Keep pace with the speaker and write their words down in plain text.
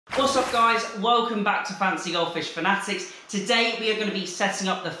What's up guys, welcome back to Fancy Goldfish Fanatics. Today we are going to be setting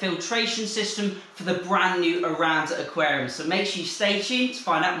up the filtration system for the brand new Aranda Aquarium, so make sure you stay tuned to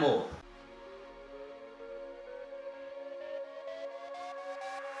find out more.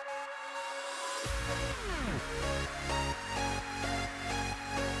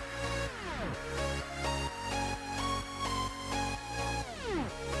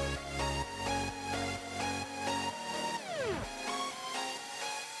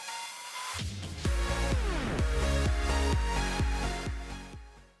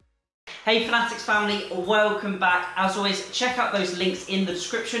 Hey Fanatics family, welcome back. As always, check out those links in the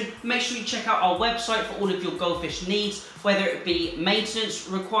description. Make sure you check out our website for all of your goldfish needs, whether it be maintenance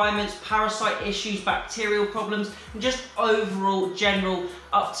requirements, parasite issues, bacterial problems, and just overall general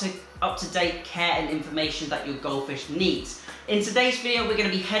up-to-date care and information that your goldfish needs. In today's video, we're going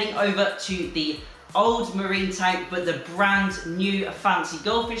to be heading over to the old marine tank but the brand new Fancy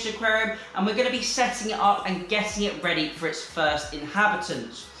Goldfish Aquarium, and we're going to be setting it up and getting it ready for its first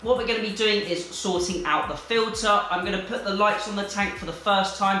inhabitants. What we're going to be doing is sorting out the filter. I'm going to put the lights on the tank for the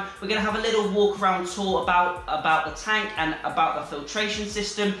first time. We're going to have a little walk around tour about the tank and about the filtration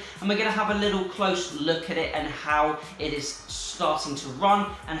system, and we're going to have a little close look at it and how it is starting to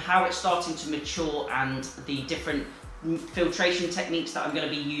run and how it's starting to mature and the different filtration techniques that I'm going to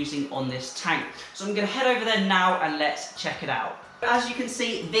be using on this tank. So I'm going to head over there now and let's check it out. As you can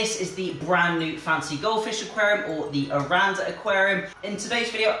see, this is the brand new Fancy Goldfish Aquarium, or the Aranda Aquarium. In today's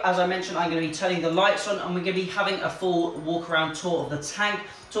video, as I mentioned, I'm going to be turning the lights on and we're going to be having a full walk around tour of the tank,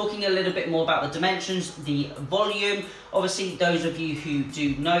 talking a little bit more about the dimensions, the volume. Obviously, those of you who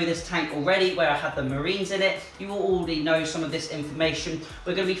do know this tank already, where I have the marines in it, you will already know some of this information.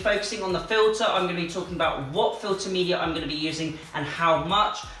 We're going to be focusing on the filter. I'm going to be talking about what filter media I'm going to be using and how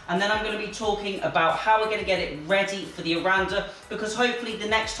much. And then I'm going to be talking about how we're going to get it ready for the Aranda, because hopefully the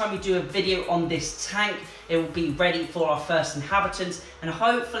next time we do a video on this tank, it will be ready for our first inhabitants, and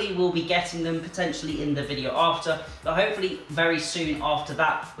hopefully we'll be getting them potentially in the video after, but hopefully very soon after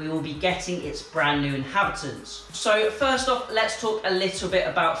that we will be getting its brand new inhabitants. So first off, let's talk a little bit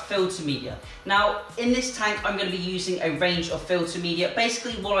about filter media. Now in this tank I'm going to be using a range of filter media.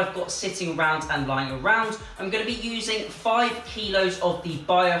 Basically what I've got sitting around and lying around, I'm going to be using 5 kilos of the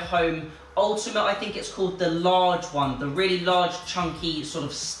BioHome Ultimate, I think it's called, the large one, the really large chunky sort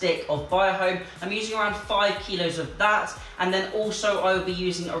of stick of BioHome. I'm using around 5 kilos of that, and then also I will be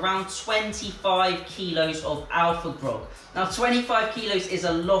using around 25 kilos of Alpha Grog. Now 25 kilos is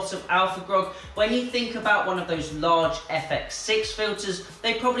a lot of Alpha Grog. When you think about one of those large FX6 filters,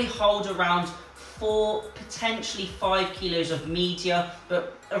 they probably hold around 4, potentially 5 kilos of media,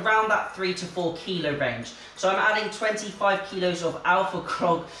 but around that 3 to 4 kilo range. So I'm adding 25 kilos of Alpha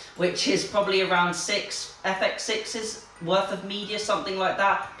Grog, which is probably around 6 FX6s worth of media, something like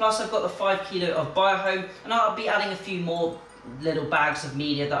that. Plus I've got the 5 kilo of BioHome, and I'll be adding a few more little bags of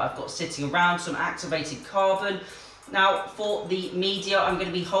media that I've got sitting around, some activated carbon. Now for the media, I'm going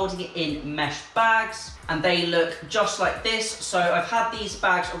to be holding it in mesh bags, and they look just like this. So I've had these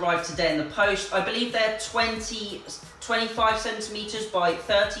bags arrive today in the post. I believe they're 25 centimeters by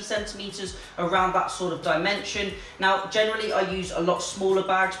 30 centimeters, around that sort of dimension. Now generally I use a lot smaller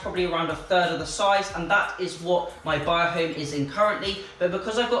bags, probably around a third of the size, and that is what my BioHome is in currently. But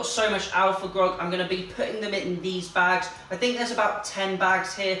because I've got so much Alpha Grog, I'm going to be putting them in these bags. I think there's about 10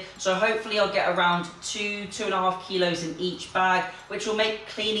 bags here, so hopefully I'll get around 2.5 kilos in each bag, which will make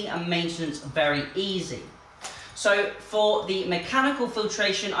cleaning and maintenance very easy. So for the mechanical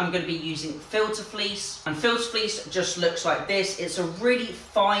filtration, I'm going to be using filter fleece, and filter fleece just looks like this. It's a really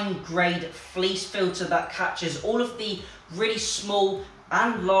fine grade fleece filter that catches all of the really small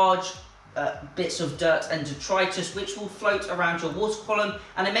and large bits of dirt and detritus, which will float around your water column,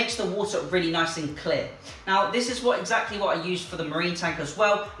 and it makes the water really nice and clear. Now this is exactly what I use for the marine tank as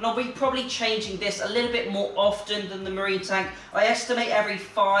well, and I'll be probably changing this a little bit more often than the marine tank. I estimate every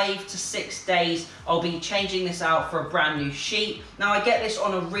 5 to 6 days I'll be changing this out for a brand new sheet. Now I get this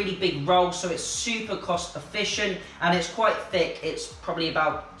on a really big roll, so it's super cost efficient, and it's quite thick. It's probably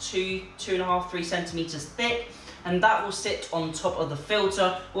about 2.5, 3 centimeters thick, and that will sit on top of the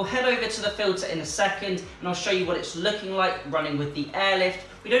filter. We'll head over to the filter in a second and I'll show you what it's looking like running with the airlift.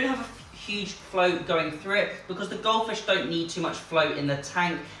 We don't have a huge flow going through it because the goldfish don't need too much flow in the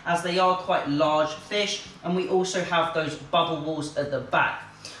tank, as they are quite large fish, and we also have those bubble walls at the back.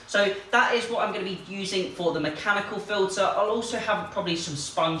 So that is what I'm going to be using for the mechanical filter. I'll also have probably some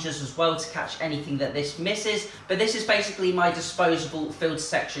sponges as well to catch anything that this misses. But this is basically my disposable filter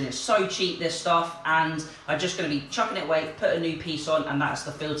section. It's so cheap, this stuff, and I'm just going to be chucking it away, put a new piece on, and that's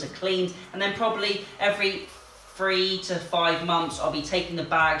the filter cleaned. And then probably every 3 to 5 months, I'll be taking the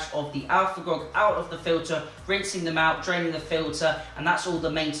bags of the alpha grog out of the filter, rinsing them out, draining the filter, and that's all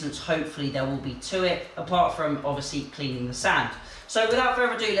the maintenance hopefully there will be to it, apart from obviously cleaning the sand. So without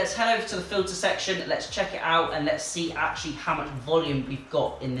further ado, let's head over to the filter section, let's check it out, and let's see actually how much volume we've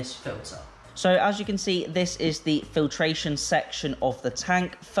got in this filter. So as you can see, this is the filtration section of the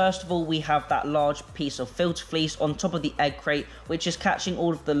tank. First of all, we have that large piece of filter fleece on top of the egg crate, which is catching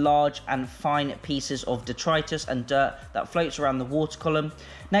all of the large and fine pieces of detritus and dirt that floats around the water column.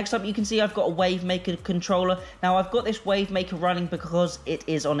 Next up, you can see I've got a wave maker controller. Now I've got this wave maker running because it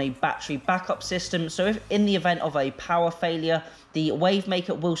is on a battery backup system. So if in the event of a power failure, the wave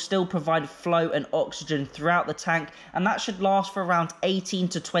maker will still provide flow and oxygen throughout the tank, and that should last for around 18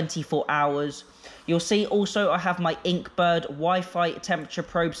 to 24 hours. You'll see also I have my Inkbird Wi-Fi temperature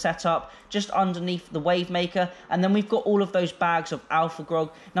probe set up just underneath the wave maker, and then we've got all of those bags of alpha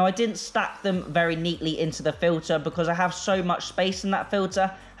grog. Now I didn't stack them very neatly into the filter because I have so much space in that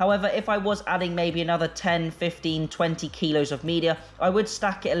filter. However, if I was adding maybe another 10, 15, 20 kilos of media, I would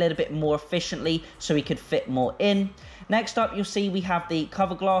stack it a little bit more efficiently so we could fit more in. Next up, you'll see we have the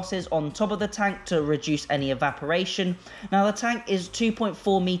cover glasses on top of the tank to reduce any evaporation. Now the tank is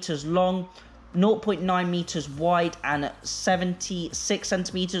 2.4 meters long, 0.9 meters wide, and 76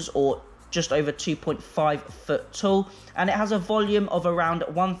 centimeters or just over 2.5 foot tall, and it has a volume of around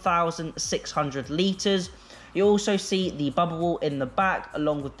 1,600 litres. You also see the bubble wall in the back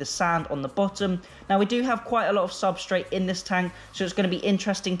along with the sand on the bottom. Now we do have quite a lot of substrate in this tank, so it's going to be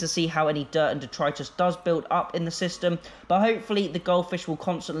interesting to see how any dirt and detritus does build up in the system, but hopefully the goldfish will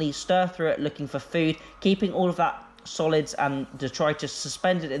constantly stir through it looking for food, keeping all of that solids and detritus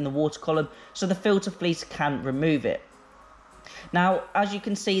suspended in the water column so the filter fleece can remove it. Now as you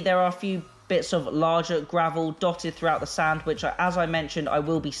can see, there are a few bits of larger gravel dotted throughout the sand, which as I mentioned I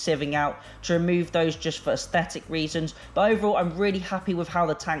will be sieving out to remove those just for aesthetic reasons, but overall I'm really happy with how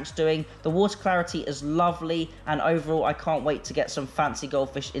the tank's doing. The water clarity is lovely, and overall I can't wait to get some fancy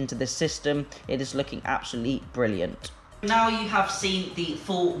goldfish into this system. It is looking absolutely brilliant. Now you have seen the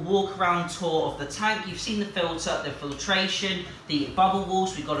full walk around tour of the tank. You've seen the filter, the filtration, the bubble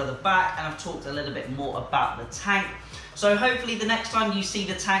walls we've got at the back, and I've talked a little bit more about the tank. So hopefully the next time you see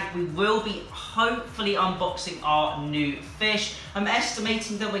the tank, we will be hopefully unboxing our new fish. I'm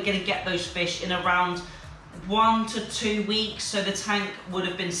estimating that we're going to get those fish in around 1 to 2 weeks. So the tank would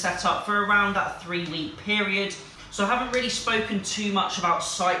have been set up for around that 3-week period. So I haven't really spoken too much about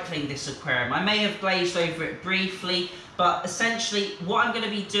cycling this aquarium. I may have glazed over it briefly, but essentially what I'm going to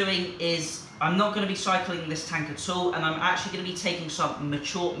be doing is I'm not going to be cycling this tank at all, and I'm actually going to be taking some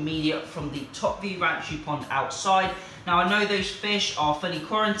mature media from the Top View Ranch Pond outside. Now I know those fish are fully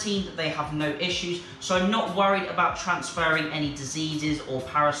quarantined, they have no issues, so I'm not worried about transferring any diseases or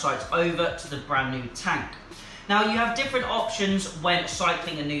parasites over to the brand new tank. Now you have different options when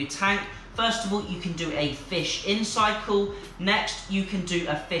cycling a new tank. First of all, you can do a fish in cycle. Next, you can do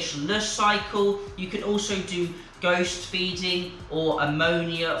a fishless cycle. You can also do ghost feeding or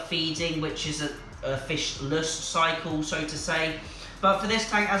ammonia feeding, which is a fishless cycle, so to say. But for this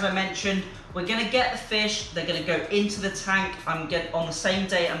tank, as I mentioned, we're going to get the fish, they're going to go into the tank. On the same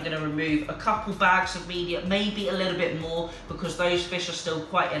day, I'm going to remove a couple bags of media, maybe a little bit more, because those fish are still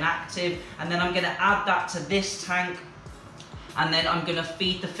quite inactive. And then I'm going to add that to this tank. And then I'm going to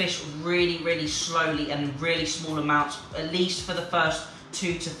feed the fish really, really slowly and in really small amounts, at least for the first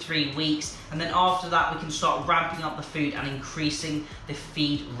 2 to 3 weeks. And then after that, we can start ramping up the food and increasing the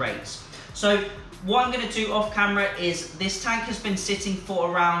feed rates. So what I'm going to do off camera is this tank has been sitting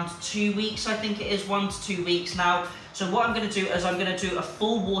for around 2 weeks. I think it is 1 to 2 weeks now. So what I'm going to do is I'm going to do a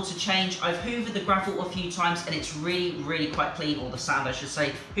full water change. I've hoovered the gravel a few times and it's really, really quite clean, or the sand I should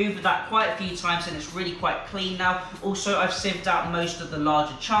say. Hoovered that quite a few times and it's really quite clean now. Also, I've sieved out most of the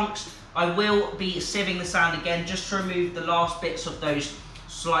larger chunks. I will be sieving the sand again just to remove the last bits of those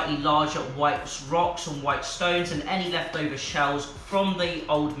slightly larger white rocks and white stones and any leftover shells from the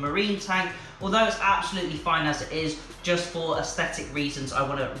old marine tank. Although it's absolutely fine as it is, just for aesthetic reasons, I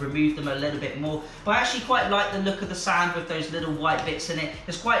want to remove them a little bit more. But I actually quite like the look of the sand with those little white bits in it.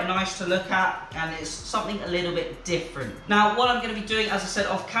 It's quite nice to look at, and it's something a little bit different. Now, what I'm going to be doing, as I said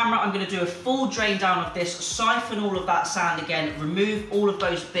off camera, I'm going to do a full drain down of this, siphon all of that sand again, remove all of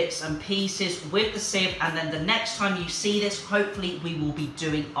those bits and pieces with the sieve, and then the next time you see this, hopefully we will be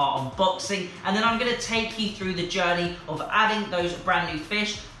doing our unboxing. And then I'm going to take you through the journey of adding those brand new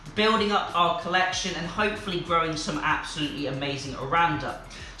fish, building up our collection, and hopefully growing some absolutely amazing Oranda.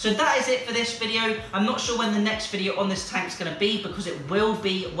 So that is it for this video. I'm not sure when the next video on this tank is going to be, because it will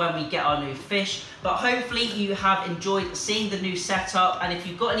be when we get our new fish. But hopefully you have enjoyed seeing the new setup, and if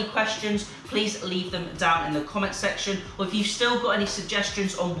you've got any questions, please leave them down in the comment section. Or if you've still got any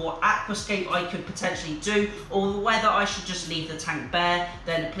suggestions on what aquascape I could potentially do, or whether I should just leave the tank bare,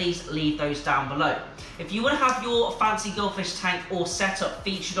 then please leave those down below. If you want to have your Fancy Goldfish tank or setup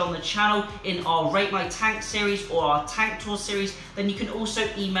featured on the channel in our Rate My Tank series or our Tank Tour series, then you can also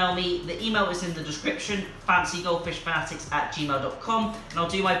email me. The email is in the description, fancygoldfishfanatics@gmail.com, and I'll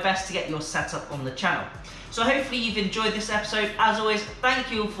do my best to get your setup on the channel. So hopefully you've enjoyed this episode. As always,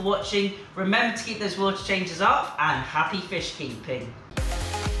 thank you all for watching. Remember to keep those water changes up, and happy fish keeping.